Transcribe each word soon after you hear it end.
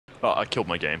Oh, I killed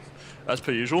my game. As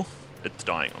per usual, it's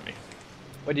dying on me.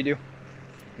 What do you do?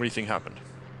 What do you think happened?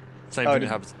 Same Oh, thing that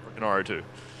happens in RO2.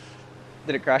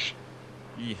 did it crash?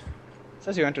 Yeah. It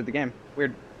says you entered the game.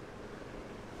 Weird.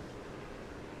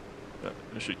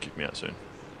 It should kick me out soon.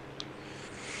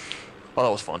 Oh, that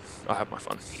was fun. I had my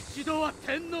fun.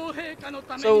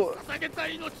 So,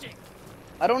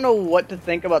 I don't know what to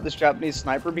think about this Japanese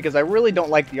sniper because I really don't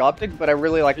like the optic, but I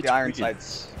really like the iron weird.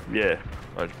 sights. Yeah,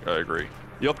 I agree.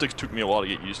 The optics took me a while to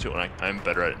get used to, and I'm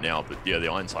better at it now. But yeah, the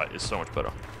iron sight is so much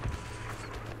better.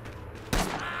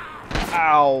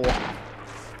 Ow.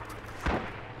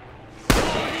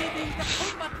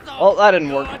 Well, that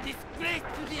didn't work.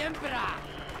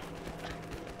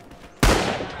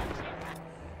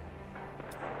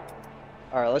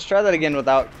 Alright, let's try that again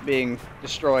without being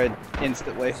destroyed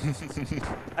instantly.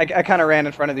 I kind of ran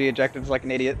in front of the objectives like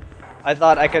an idiot. I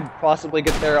thought I could possibly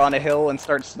get there on a hill and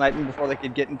start sniping before they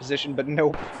could get in position, but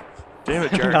nope. Damn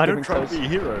it, Jared, don't try to be a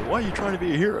hero. Why are you trying to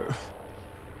be a hero?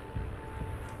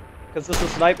 Because this is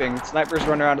sniping. Snipers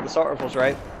run around to the assault rifles,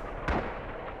 right?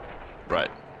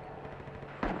 Right.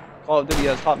 Call of Duty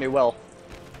has taught me well.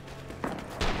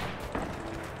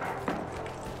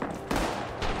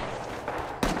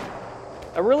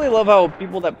 I really love how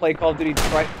people that play Call of Duty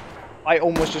try... I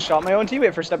almost just shot my own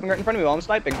teammate for stepping right in front of me while I'm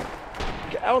sniping.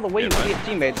 Get out of the way, you idiot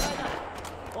teammates.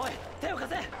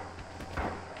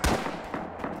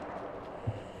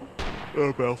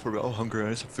 Oh, Bell for Bell, hungry, I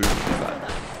need some food.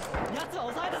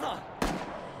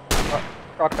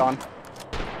 Crocked on.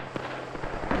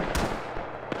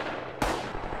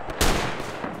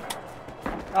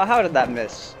 Oh, how did that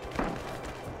miss?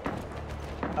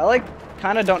 I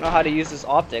kind of don't know how to use this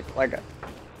optic. Oh,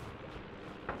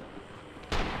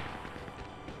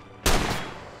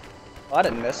 I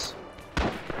didn't miss.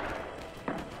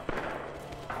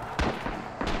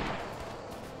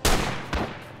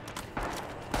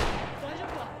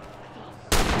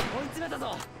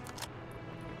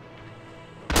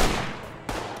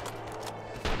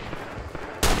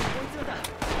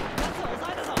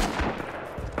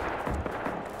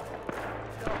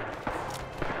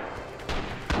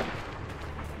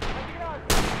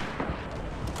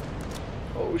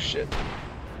 Oh shit.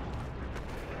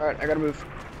 Alright, I gotta move.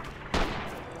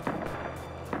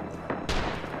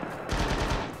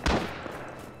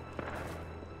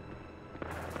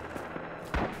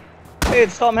 Hey,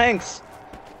 it's Tom Hanks!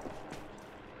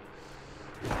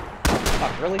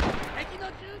 Fuck, really?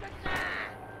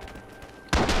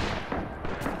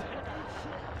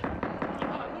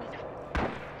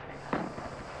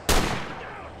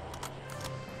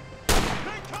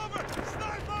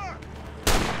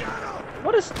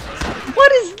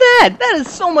 What is that? That is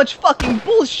so much fucking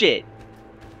bullshit!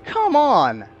 Come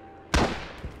on!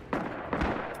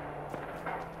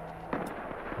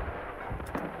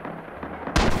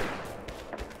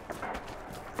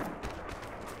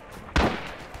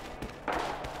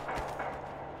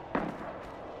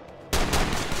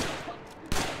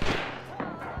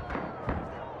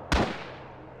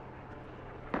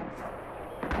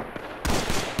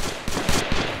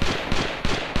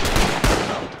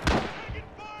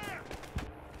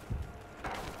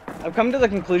 I've come to the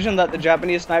conclusion that the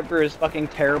Japanese sniper is fucking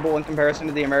terrible in comparison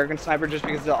to the American sniper just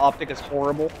because the optic is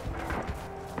horrible.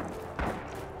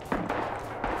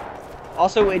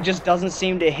 Also, it just doesn't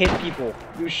seem to hit people.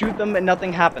 You shoot them and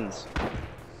nothing happens.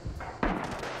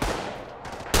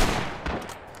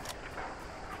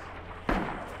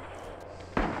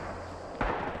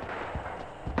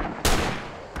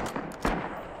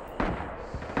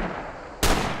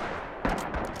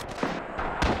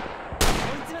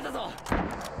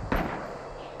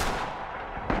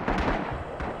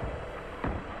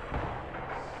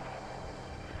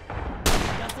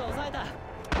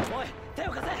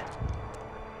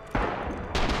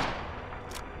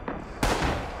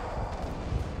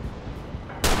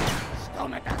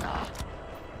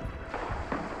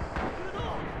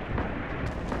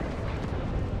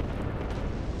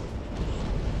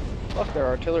 Fuck their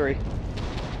artillery.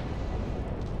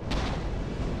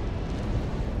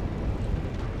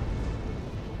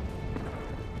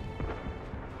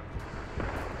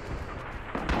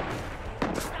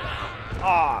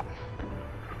 Ah!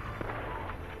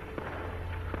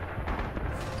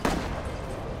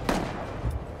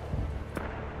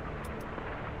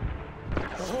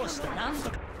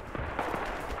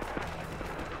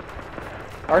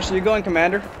 Arce, you going,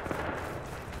 Commander?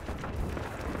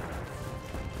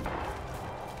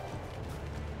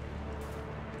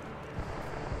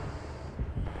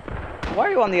 Why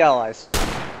are you on the Allies?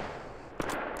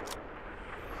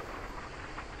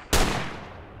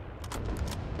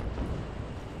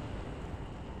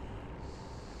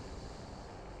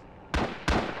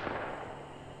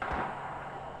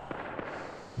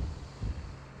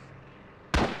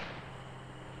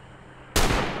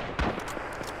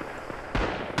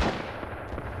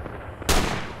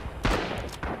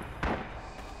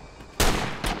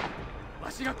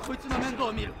 私がこいつの面倒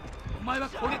を見る。お前は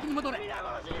攻撃に戻れ。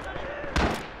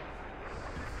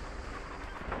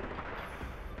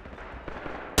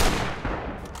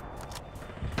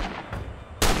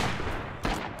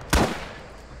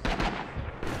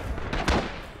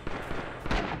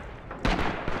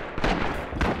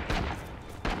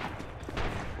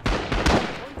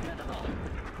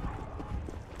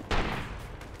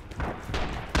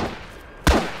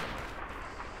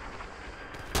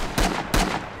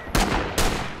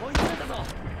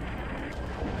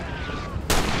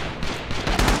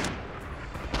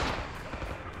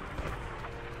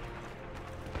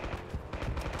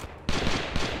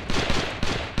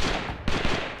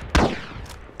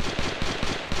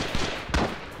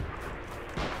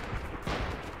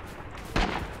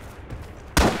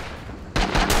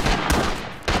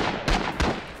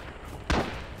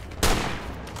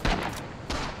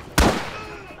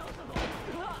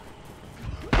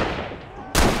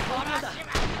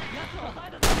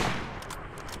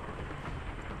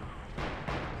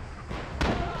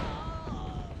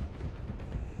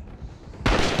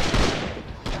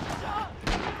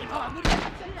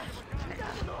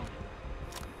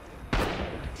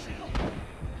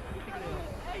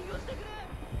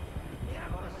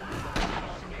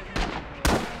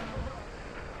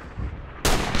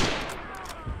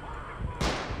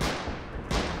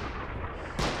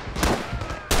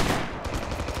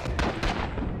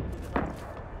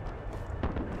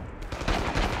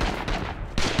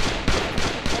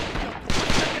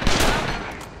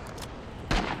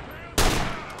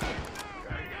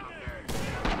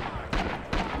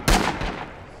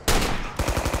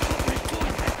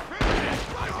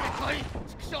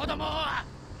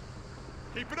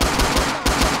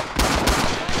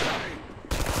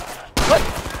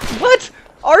What?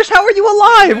 Ars, how are you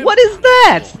alive? What is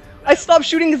that? I stopped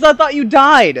shooting because I thought you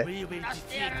died.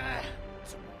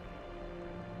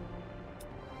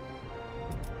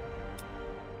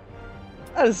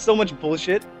 That is so much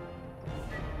bullshit.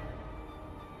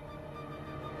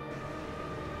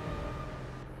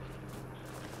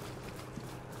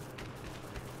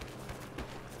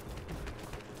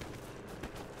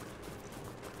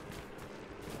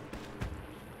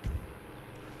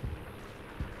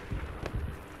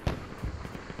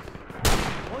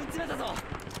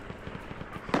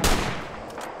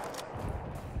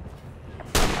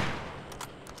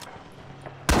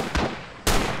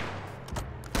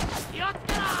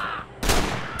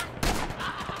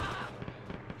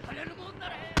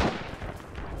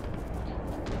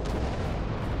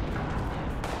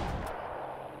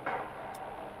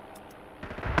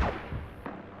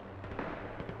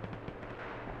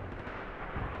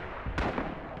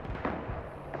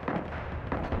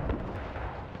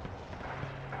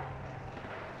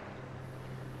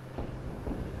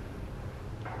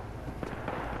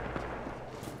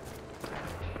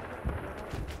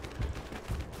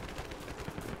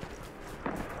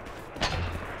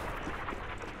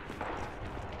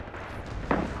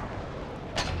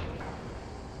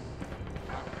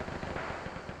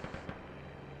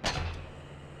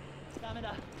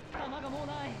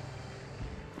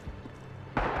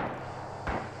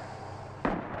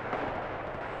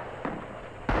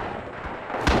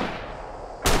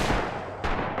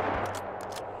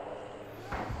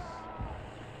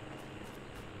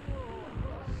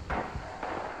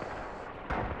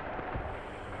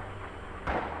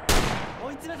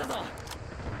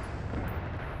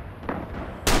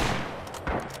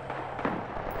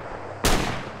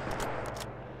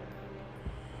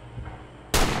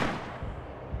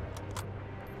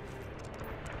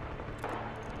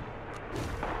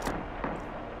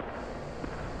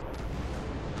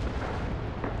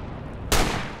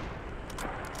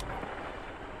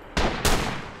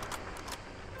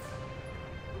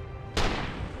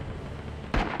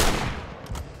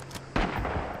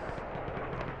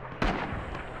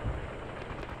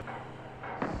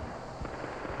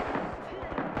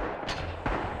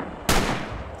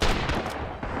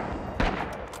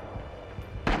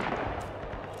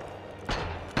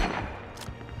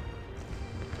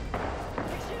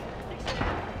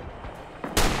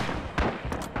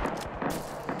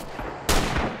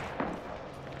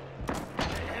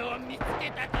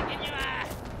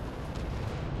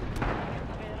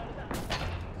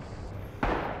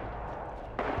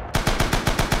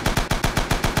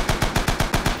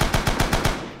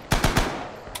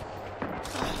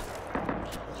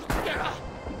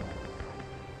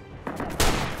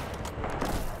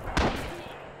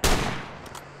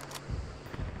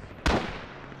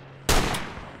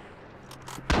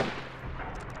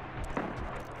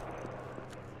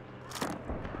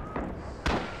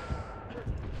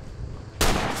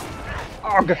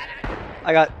 Oh, God.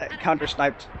 I got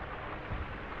counter-sniped.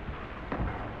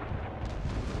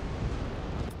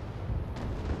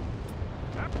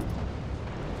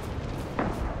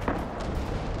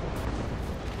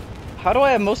 How do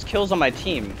I have most kills on my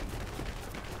team?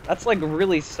 That's like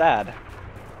really sad.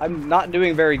 I'm not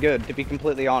doing very good, to be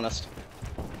completely honest.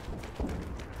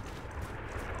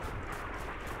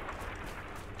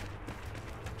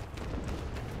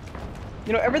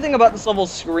 You know, everything about this level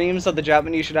screams that the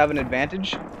Japanese should have an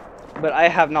advantage, but I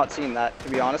have not seen that, to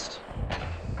be honest.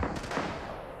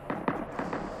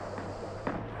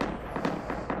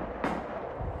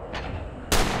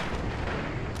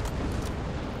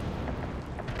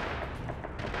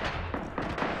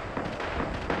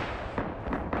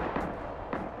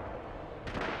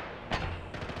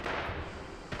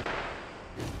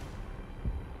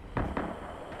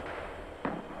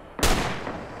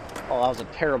 Oh, that was a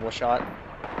terrible shot.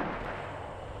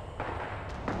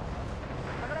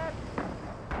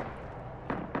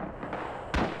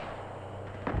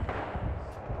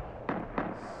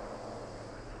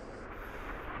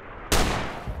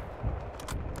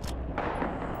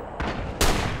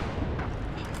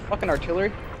 Fucking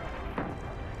artillery.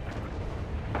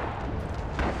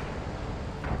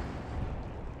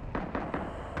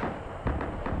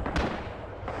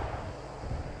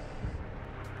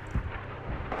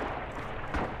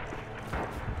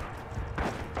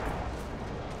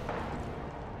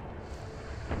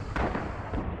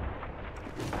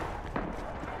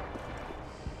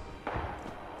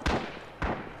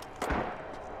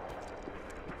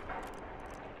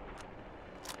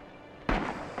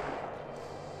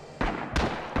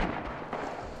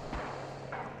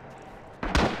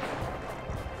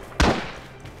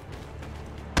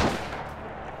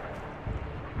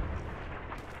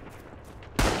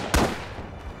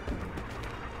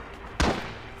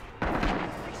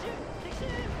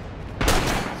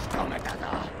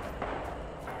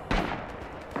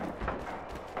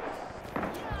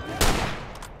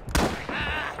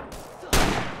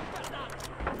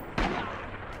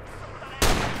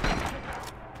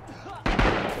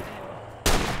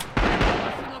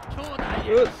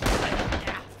 Good.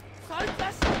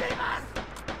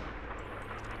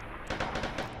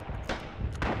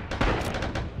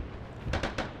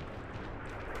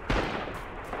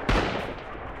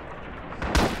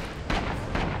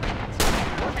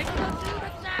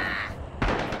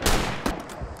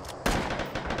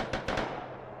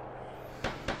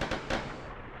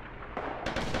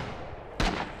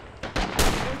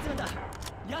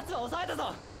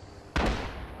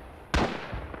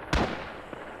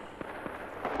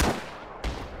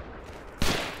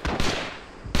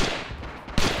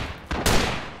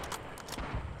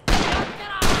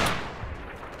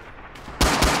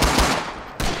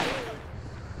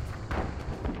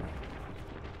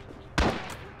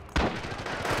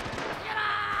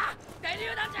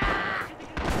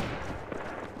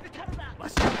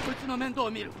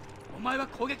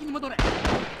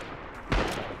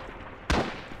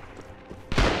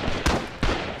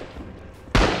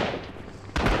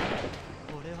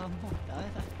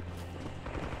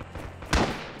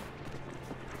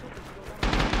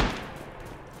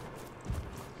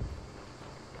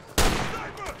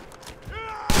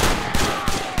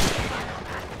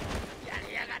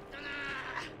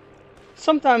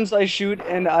 Sometimes I shoot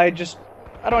and I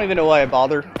don't even know why I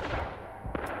bother.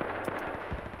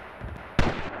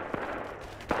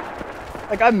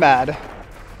 Like, I'm mad.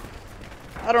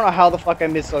 I don't know how the fuck I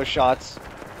missed those shots.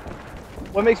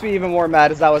 What makes me even more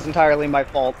mad is that was entirely my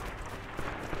fault.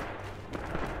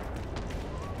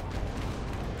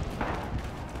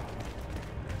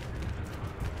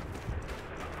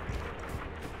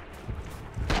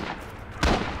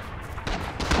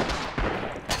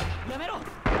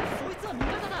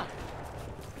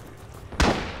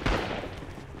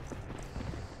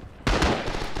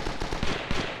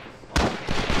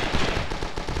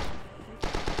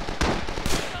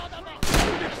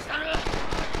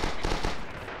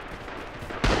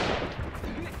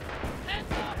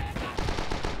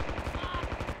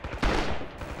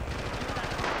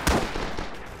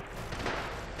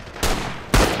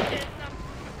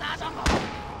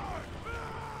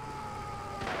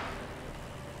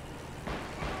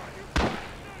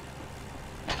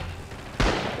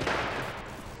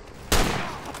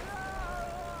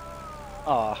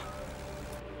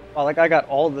 Well, like, I got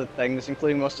all the things,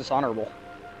 including most dishonorable.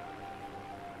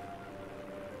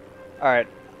 Alright,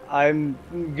 I'm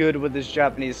good with this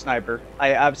Japanese sniper.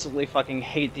 I absolutely fucking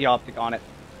hate the optic on it.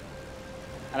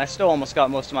 And I still almost got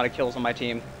most amount of kills on my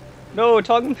team. No,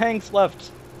 Togum Hanks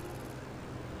left.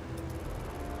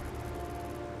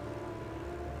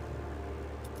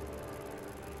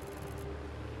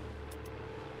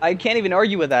 I can't even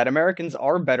argue with that. Americans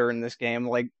are better in this game.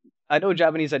 Like, I know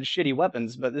Japanese had shitty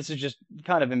weapons, but this is just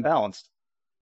kind of imbalanced.